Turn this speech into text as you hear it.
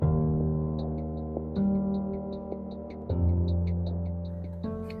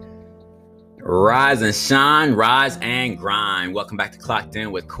Rise and shine, rise and grind. Welcome back to Clocked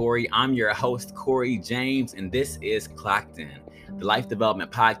In with Corey. I'm your host, Corey James, and this is Clocked In, the life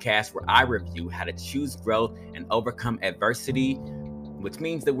development podcast where I review how to choose growth and overcome adversity, which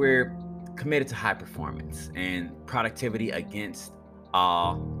means that we're committed to high performance and productivity against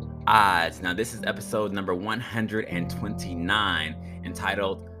all odds. Now, this is episode number 129,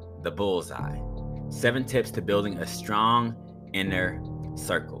 entitled The Bullseye: 7 Tips to Building a Strong Inner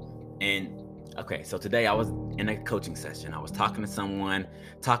Circle. And okay, so today I was in a coaching session. I was talking to someone,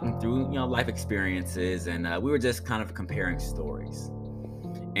 talking through, life experiences, and we were just kind of comparing stories.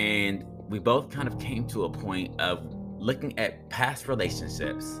 And we both kind of came to a point of looking at past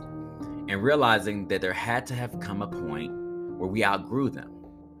relationships and realizing that there had to have come a point where we outgrew them,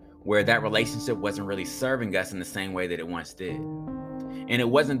 where that relationship wasn't really serving us in the same way that it once did. And it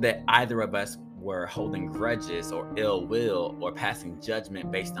wasn't that either of us were holding grudges or ill will or passing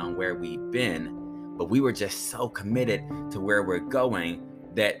judgment based on where we've been, but we were just so committed to where we're going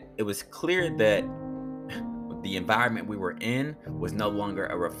that it was clear that the environment we were in was no longer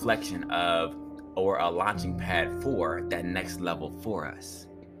a reflection of or a launching pad for that next level for us.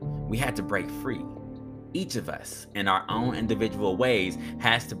 We had to break free. Each of us, in our own individual ways,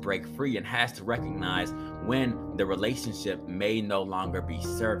 has to break free and has to recognize when the relationship may no longer be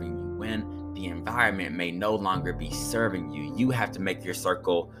serving you, when the environment may no longer be serving you. You have to make your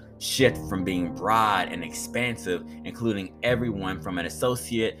circle shift from being broad and expansive, including everyone from an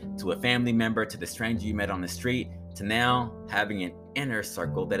associate to a family member to the stranger you met on the street, to now having an inner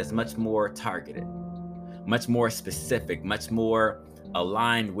circle that is much more targeted, much more specific, much more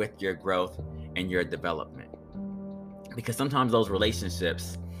aligned with your growth and your development. Because sometimes those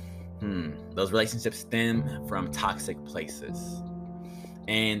relationships stem from toxic places.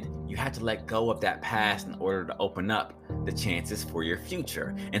 And you have to let go of that past in order to open up the chances for your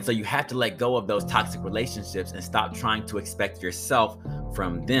future. And so you have to let go of those toxic relationships and stop trying to expect yourself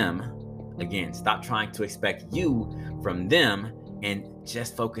from them. Again, stop trying to expect you from them and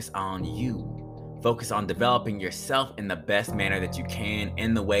just focus on you. Focus on developing yourself in the best manner that you can,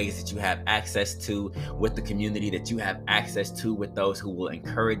 in the ways that you have access to, with the community that you have access to, with those who will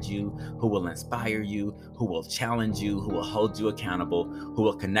encourage you, who will inspire you, who will challenge you, who will hold you accountable, who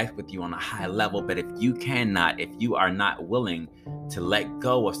will connect with you on a high level. But if you are not willing to let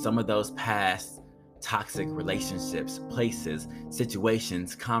go of some of those past toxic relationships, places,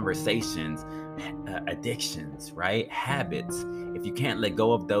 situations, conversations, addictions, right? Habits, if you can't let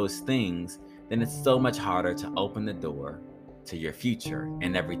go of those things, then it's so much harder to open the door to your future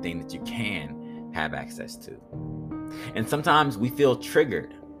and everything that you can have access to. And sometimes we feel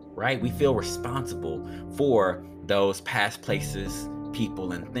triggered, right? We feel responsible for those past places,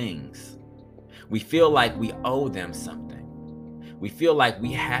 people, and things. We feel like we owe them something. We feel like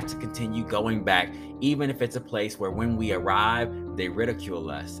we have to continue going back, even if it's a place where when we arrive, they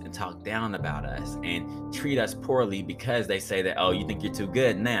ridicule us and talk down about us and treat us poorly because they say that, oh, you think you're too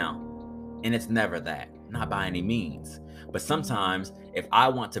good now. And it's never that, not by any means. But sometimes if I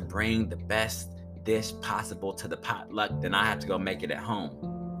want to bring the best dish possible to the potluck, then I have to go make it at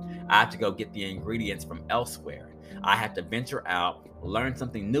home. I have to go get the ingredients from elsewhere. I have to venture out, learn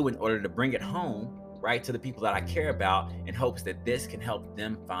something new in order to bring it home, right, to the people that I care about, in hopes that this can help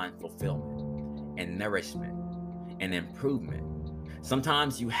them find fulfillment and nourishment and improvement.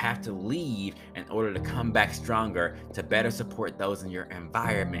 Sometimes you have to leave in order to come back stronger, to better support those in your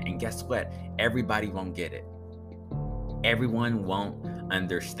environment. And guess what? Everybody won't get it. Everyone won't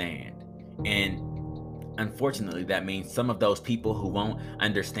understand. And unfortunately, that means some of those people who won't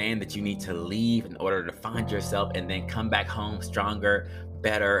understand that you need to leave in order to find yourself and then come back home stronger,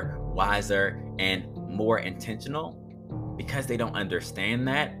 better, wiser, and more intentional, because they don't understand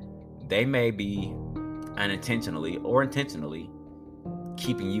that, they may be unintentionally or intentionally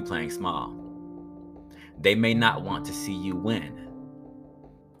keeping you playing small. They may not want to see you win.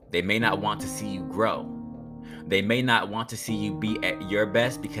 They may not want to see you grow. They may not want to see you be at your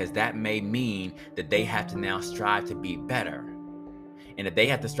best, because that may mean that they have to now strive to be better. And if they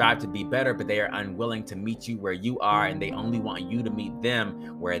have to strive to be better, but they are unwilling to meet you where you are, and they only want you to meet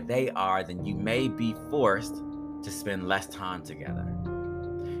them where they are, then you may be forced to spend less time together.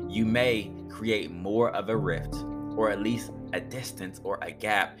 You may create more of a rift, or at least a distance or a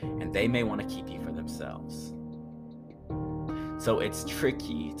gap, and they may want to keep you for themselves. So it's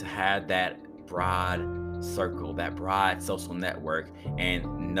tricky to have that broad circle, that broad social network, and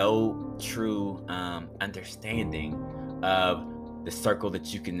no true understanding of the circle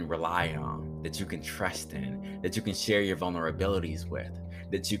that you can rely on, that you can trust in, that you can share your vulnerabilities with,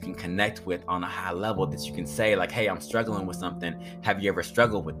 that you can connect with on a high level, that you can say like, hey, I'm struggling with something. Have you ever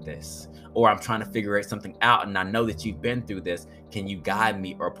struggled with this? Or I'm trying to figure something out and I know that you've been through this. Can you guide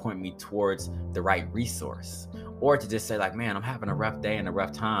me or point me towards the right resource? Or to just say like, man, I'm having a rough day and a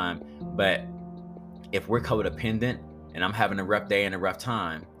rough time. But if we're codependent and I'm having a rough day and a rough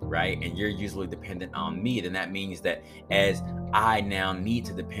time, right? And you're usually dependent on me, then that means that as I now need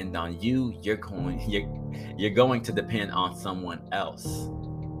to depend on you, you're going to depend on someone else.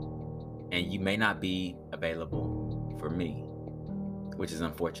 And you may not be available for me, which is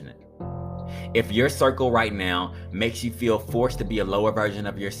unfortunate. If your circle right now makes you feel forced to be a lower version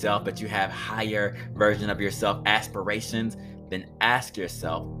of yourself, but you have higher version of yourself aspirations, then ask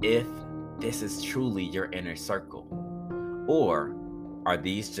yourself if this is truly your inner circle. Or are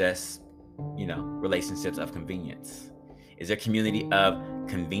these just, relationships of convenience? Is there community of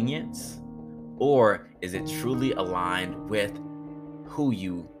convenience? Or is it truly aligned with who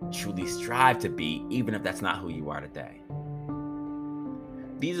you truly strive to be, even if that's not who you are today?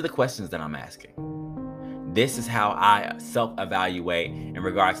 These are the questions that I'm asking. This is how I self-evaluate in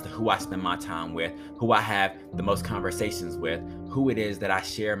regards to who I spend my time with, who I have the most conversations with, who it is that I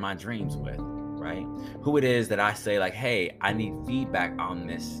share my dreams with, right? Who it is that I say like, hey, I need feedback on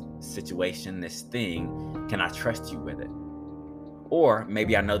this situation, this thing. Can I trust you with it? Or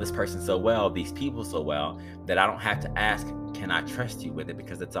maybe I know this person so well, these people so well, that I don't have to ask, can I trust you with it?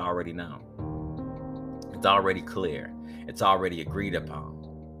 Because it's already known. It's already clear. It's already agreed upon.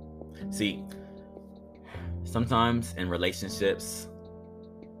 See, sometimes in relationships,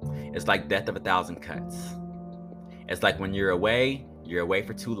 it's like death of 1,000 cuts. It's like when you're away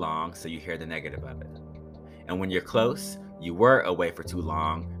for too long, so you hear the negative of it. And when you're close, you were away for too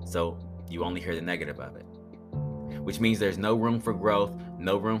long, so you only hear the negative of it. Which means there's no room for growth,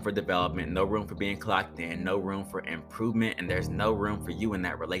 no room for development, no room for being clocked in, no room for improvement, and there's no room for you in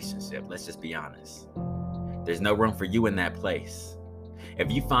that relationship. Let's just be honest. There's no room for you in that place.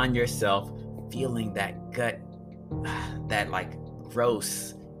 If you find yourself feeling that gut, that like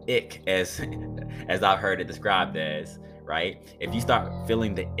gross ick, as I've heard it described as, right? If you start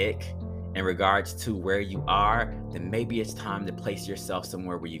feeling the ick in regards to where you are, then maybe it's time to place yourself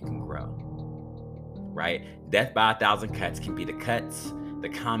somewhere where you can grow, right? Death by 1,000 cuts can be the cuts, the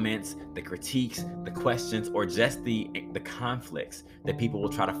comments, the critiques, the questions, or just the conflicts that people will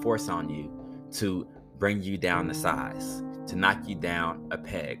try to force on you to bring you down the size, to knock you down a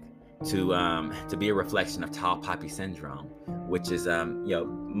peg, to be a reflection of tall poppy syndrome, which is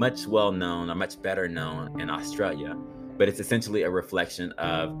much well known or much better known in Australia, but it's essentially a reflection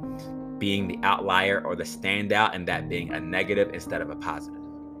of being the outlier or the standout, and that being a negative instead of a positive.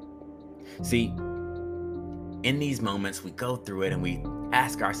 See, in these moments, we go through it and we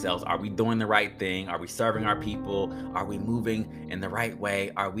ask ourselves, are we doing the right thing? Are we serving our people? Are we moving in the right way?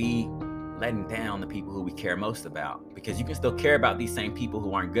 Are we letting down the people who we care most about? Because you can still care about these same people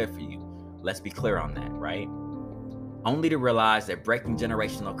who aren't good for you. Let's be clear on that, right? Only to realize that breaking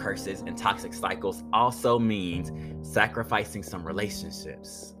generational curses and toxic cycles also means sacrificing some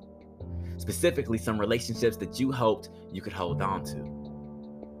relationships. Specifically, some relationships that you hoped you could hold on to.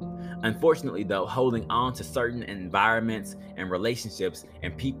 Unfortunately, though, holding on to certain environments and relationships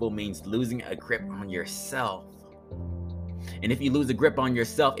and people means losing a grip on yourself. And if you lose a grip on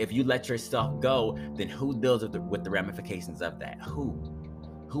yourself, if you let yourself go, then who deals with the ramifications of that?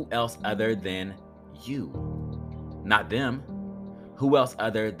 Who else other than you? Not them. Who else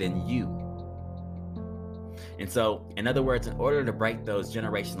other than you? And so, in other words, in order to break those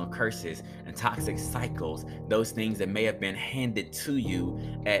generational curses and toxic cycles, those things that may have been handed to you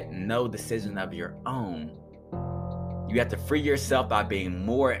at no decision of your own, you have to free yourself by being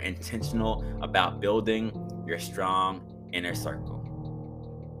more intentional about building your strong inner circle.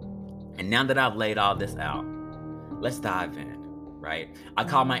 And now that I've laid all this out, let's dive in, right? I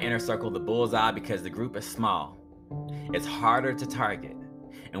call my inner circle the Bullseye because the group is small. It's harder to target.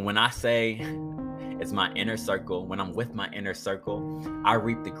 And when I say it's my inner circle, when I'm with my inner circle, I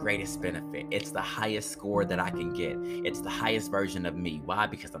reap the greatest benefit. It's the highest score that I can get. It's the highest version of me. Why?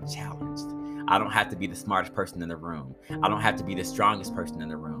 Because I'm challenged. I don't have to be the smartest person in the room. I don't have to be the strongest person in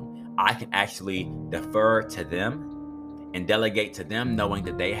the room. I can actually defer to them and delegate to them, knowing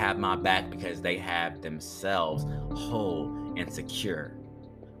that they have my back because they have themselves whole and secure.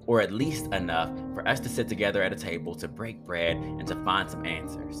 Or at least enough for us to sit together at a table to break bread and to find some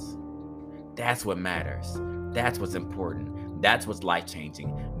answers. That's what matters. That's what's important. That's what's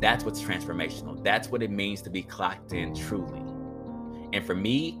life-changing. That's what's transformational. That's what it means to be clocked in truly. And for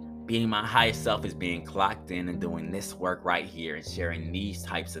me, being my highest self is being clocked in and doing this work right here and sharing these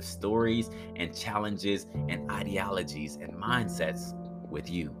types of stories and challenges and ideologies and mindsets with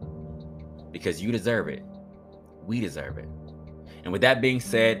you, because you deserve it. We deserve it. And with that being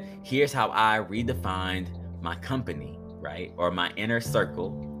said, here's how I redefined my company, right? Or my inner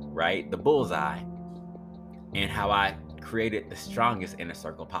circle, right? The bullseye, and how I created the strongest inner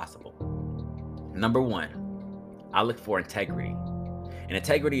circle possible. Number one, I look for integrity. And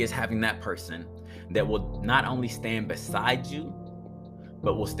integrity is having that person that will not only stand beside you,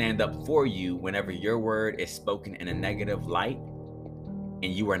 but will stand up for you whenever your word is spoken in a negative light and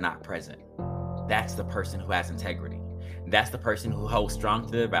you are not present. That's the person who has integrity. That's the person who holds strong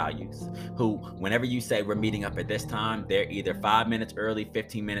to their values, who, whenever you say we're meeting up at this time, they're either 5 minutes early,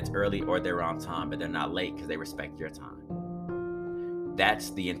 15 minutes early, or they're on time, but they're not late because they respect your time.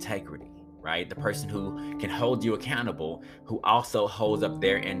 That's the integrity, right? The person who can hold you accountable, who also holds up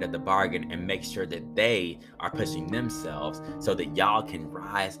their end of the bargain and makes sure that they are pushing themselves so that y'all can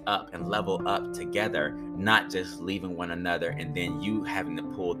rise up and level up together, not just leaving one another and then you having to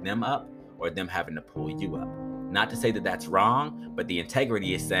pull them up or them having to pull you up. Not to say that that's wrong, but the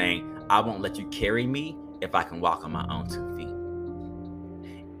integrity is saying, I won't let you carry me if I can walk on my own 2 feet.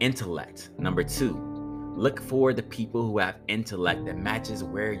 Intellect. Number two, look for the people who have intellect that matches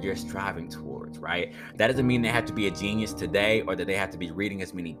where you're striving towards, right? That doesn't mean they have to be a genius today or that they have to be reading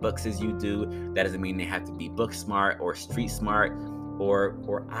as many books as you do. That doesn't mean they have to be book smart or street smart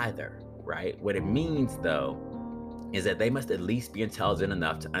or either, right? What it means, though, is that they must at least be intelligent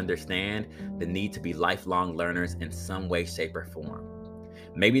enough to understand the need to be lifelong learners in some way, shape, or form.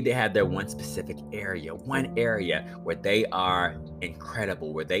 Maybe they have their one specific area, where they are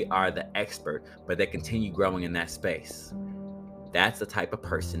incredible, where they are the expert, but they continue growing in that space. That's the type of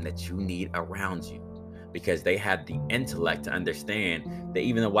person that you need around you, because they have the intellect to understand that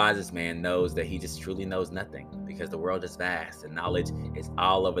even the wisest man knows that he just truly knows nothing, because the world is vast and knowledge is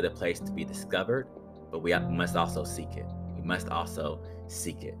all over the place to be discovered. But we must also seek it.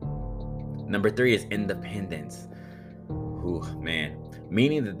 Number three is independence.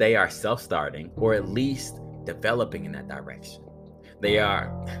 Meaning that they are self-starting or at least developing in that direction. They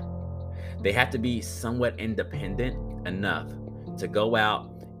have to be somewhat independent enough to go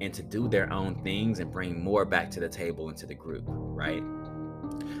out and to do their own things and bring more back to the table and to the group, right?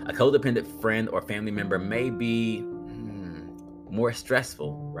 A codependent friend or family member may be more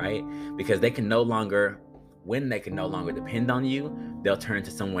stressful, right? Because when they can no longer depend on you, they'll turn to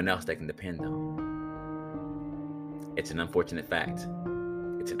someone else they can depend on. It's an unfortunate fact.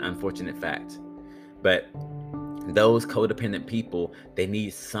 But those codependent people, they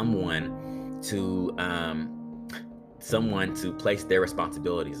need someone to place their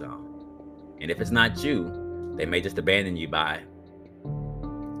responsibilities on. And if it's not you, they may just abandon you by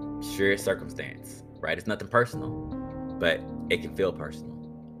sheer circumstance, right? It's nothing personal, but it can feel personal.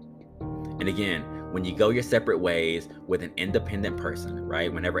 And again, when you go your separate ways with an independent person,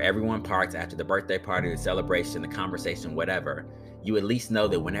 right? Whenever everyone parts after the birthday party, the celebration, the conversation, whatever, you at least know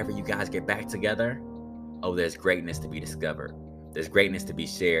that whenever you guys get back together, there's greatness to be discovered. There's greatness to be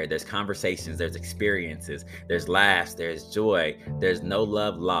shared. There's conversations, there's experiences, there's laughs, there's joy. There's no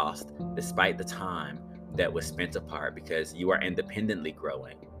love lost despite the time that was spent apart, because you are independently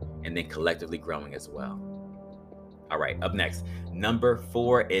growing and then collectively growing as well. All right, up next, number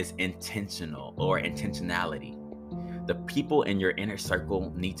 4 is intentional or intentionality. The people in your inner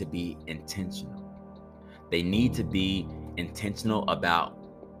circle need to be intentional. They need to be intentional about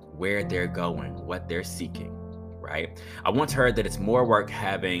where they're going, what they're seeking, right? I once heard that it's more work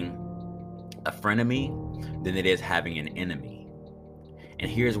having a frenemy than it is having an enemy. And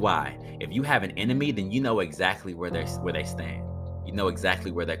here's why. If you have an enemy, then you know exactly where they stand. You know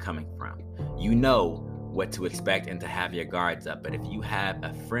exactly where they're coming from. You know what to expect and to have your guards up. But if you have a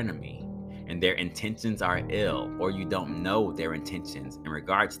frenemy and their intentions are ill, or you don't know their intentions in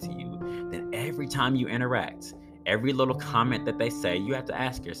regards to you, then every time you interact, every little comment that they say, you have to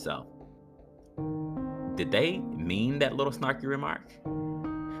ask yourself, did they mean that little snarky remark?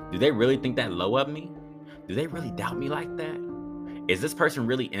 Do they really think that low of me? Do they really doubt me like that? Is this person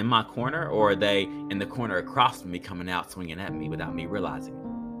really in my corner, or are they in the corner across from me coming out swinging at me without me realizing it?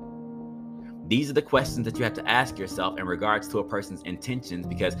 These are the questions that you have to ask yourself in regards to a person's intentions,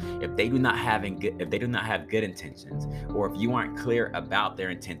 because if they do not have good intentions, or if you aren't clear about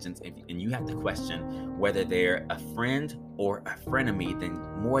their intentions, and you have to question whether they're a friend or a frenemy, then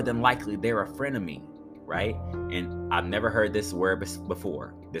more than likely they're a frenemy, right? And I've never heard this word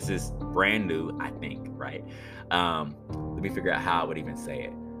before. This is brand new, I think, right? Let me figure out how I would even say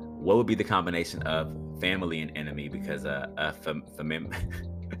it. What would be the combination of family and enemy? Because okay,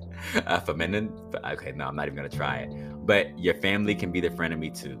 no, I'm not even gonna try it. But your family can be the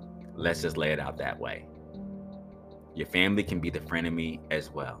frenemy too. Let's just lay it out that way. Your family can be the frenemy as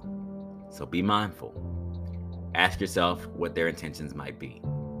well. So be mindful. Ask yourself what their intentions might be.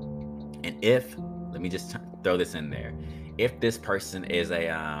 And if, let me just throw this in there. If this person is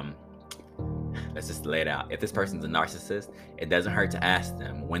let's just lay it out. If this person's a narcissist, it doesn't hurt to ask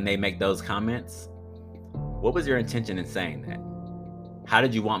them when they make those comments, what was your intention in saying that? How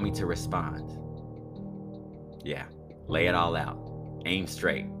did you want me to respond? Yeah, lay it all out. Aim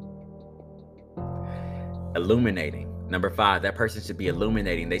straight. Illuminating. Number 5, that person should be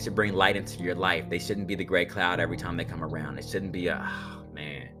illuminating. They should bring light into your life. They shouldn't be the gray cloud every time they come around. It shouldn't be oh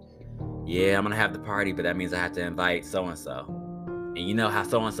man, yeah, I'm going to have the party, but that means I have to invite so-and-so. And you know how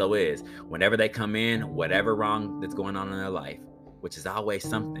so-and-so is. Whenever they come in, whatever wrong that's going on in their life, which is always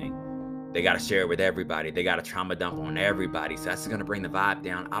something, they got to share it with everybody. They got to trauma dump on everybody. So that's going to bring the vibe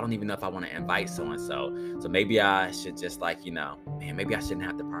down. I don't even know if I want to invite so-and-so. So maybe I should just maybe I shouldn't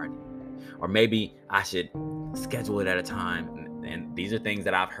have the party. Or maybe I should schedule it at a time. And these are things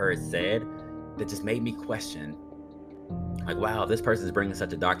that I've heard said that just made me question, like, wow, this person is bringing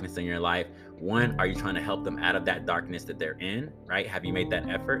such a darkness in your life. One, are you trying to help them out of that darkness that they're in, right? Have you made that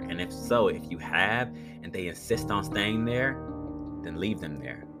effort? And if so, if you have, and they insist on staying there, then leave them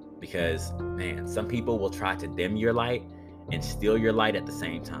there. Because, man, some people will try to dim your light and steal your light at the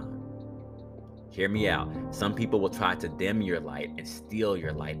same time. Hear me out. Some people will try to dim your light and steal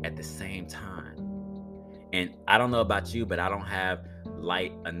your light at the same time. And I don't know about you, but I don't have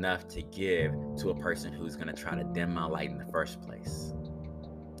light enough to give to a person who's going to try to dim my light in the first place.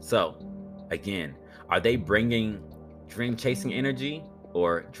 So, again, are they bringing dream chasing energy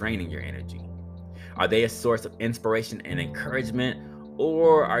or draining your energy? Are they a source of inspiration and encouragement?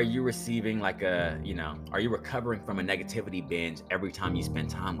 Or are you receiving are you recovering from a negativity binge every time you spend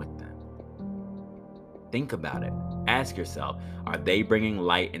time with them? Think about it. Ask yourself, are they bringing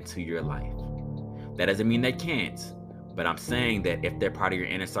light into your life? That doesn't mean they can't, but I'm saying that if they're part of your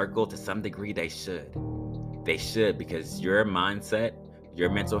inner circle, to some degree, they should. They should, because your mindset, your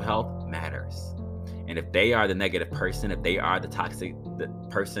mental health matters. And if they are the negative person, if they are the toxic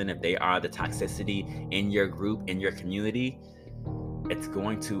person, if they are the toxicity in your group, in your community, it's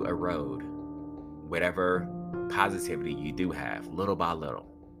going to erode whatever positivity you do have, little by little.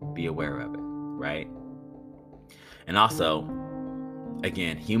 Be aware of it, right? And also,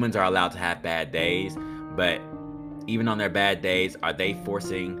 again, humans are allowed to have bad days, but even on their bad days, are they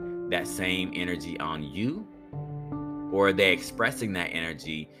forcing that same energy on you? Or are they expressing that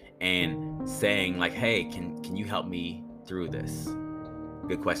energy and saying like, hey, can you help me through this?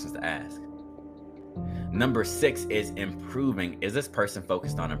 Good questions to ask. Number 6 is improving. Is this person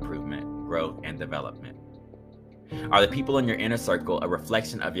focused on improvement, growth, and development? Are the people in your inner circle a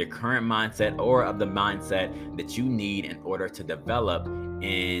reflection of your current mindset or of the mindset that you need in order to develop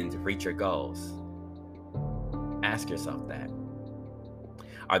and reach your goals? Ask yourself that.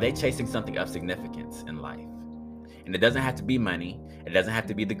 Are they chasing something of significance in life? And it doesn't have to be money. It doesn't have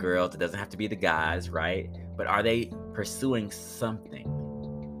to be the girls. It doesn't have to be the guys, right? But are they pursuing something?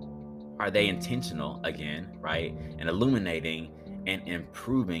 Are they intentional, again, right? And illuminating and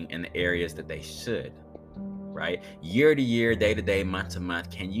improving in the areas that they should, right? Year to year, day to day, month to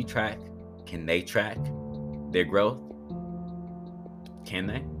month, can they track their growth? Can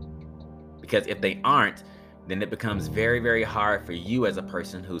they? Because if they aren't, then it becomes very, very hard for you as a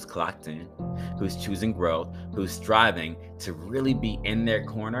person who's clocked in, who's choosing growth, who's striving to really be in their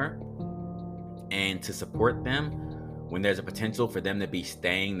corner and to support them when there's a potential for them to be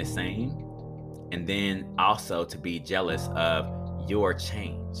staying the same, and then also to be jealous of your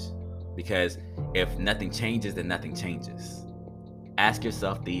change. Because if nothing changes, then nothing changes. Ask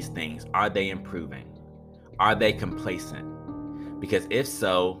yourself these things. Are they improving? Are they complacent? Because if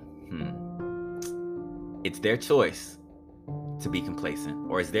so, it's their choice to be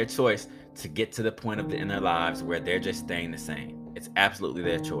complacent, or it's their choice to get to the point in their lives where they're just staying the same. It's absolutely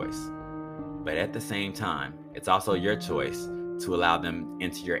their choice. But at the same time, it's also your choice to allow them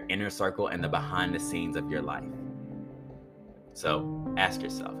into your inner circle and the behind the scenes of your life. So ask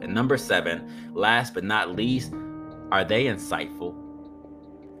yourself. And number 7, last but not least, are they insightful?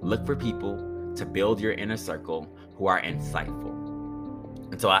 Look for people to build your inner circle who are insightful.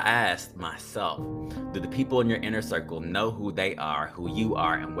 And so I asked myself, do the people in your inner circle know who they are, who you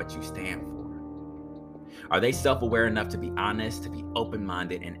are, and what you stand for? Are they self-aware enough to be honest, to be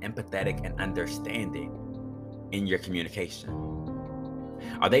open-minded and empathetic and understanding in your communication?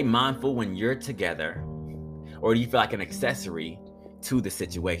 Are they mindful when you're together, or do you feel like an accessory to the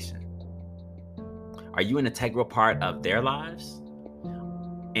situation? Are you an integral part of their lives?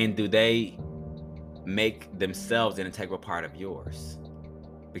 And do they make themselves an integral part of yours?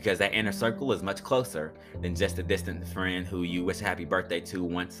 because that inner circle is much closer than just a distant friend who you wish a happy birthday to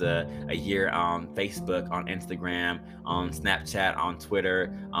once a year on Facebook, on Instagram, on Snapchat, on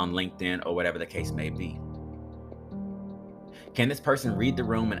Twitter, on LinkedIn, or whatever the case may be. Can this person read the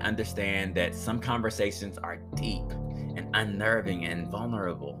room and understand that some conversations are deep and unnerving and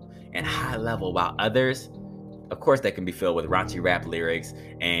vulnerable and high level, while others, of course, they can be filled with raunchy rap lyrics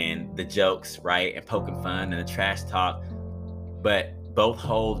and the jokes, right? And poking fun and the trash talk, but both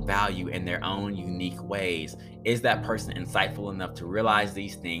hold value in their own unique ways. Is that person insightful enough to realize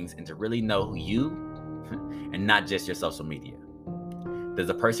these things and to really know who you and not just your social media? Does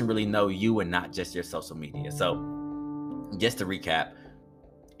a person really know you and not just your social media? So, just to recap,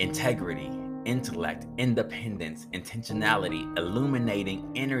 integrity, intellect, independence, intentionality,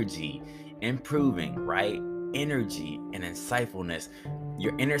 illuminating energy, improving, right? Energy and insightfulness.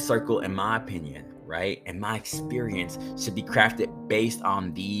 Your inner circle, in my opinion, right, and my experience, should be crafted based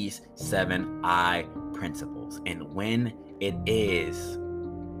on these 7 I principles. And when it is,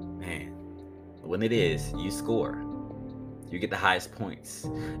 you score. You get the highest points.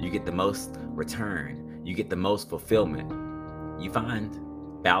 You get the most return. You get the most fulfillment. You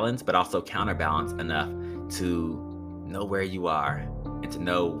find balance, but also counterbalance enough to know where you are and to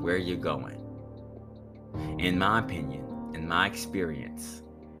know where you're going. In my opinion, in my experience,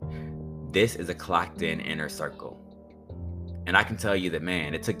 this is a clocked in inner circle. And I can tell you that,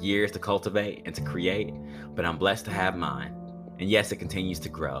 man, it took years to cultivate and to create, but I'm blessed to have mine. And yes, it continues to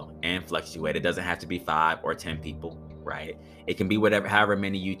grow and fluctuate. It doesn't have to be 5 or 10 people, right? It can be however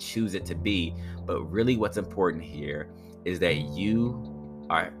many you choose it to be. But really what's important here is that you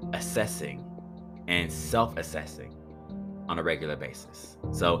are assessing and self-assessing on a regular basis.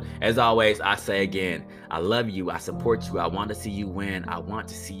 So as always, I say again, I love you. I support you. I want to see you win. I want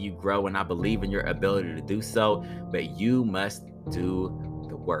to see you grow, and I believe in your ability to do so, but you must do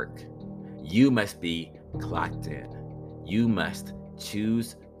the work. You must be clocked in. You must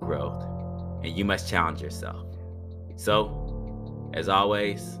choose growth, and you must challenge yourself. So as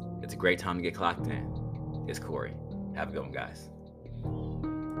always, it's a great time to get clocked in. It's Corey. Have a good one, guys.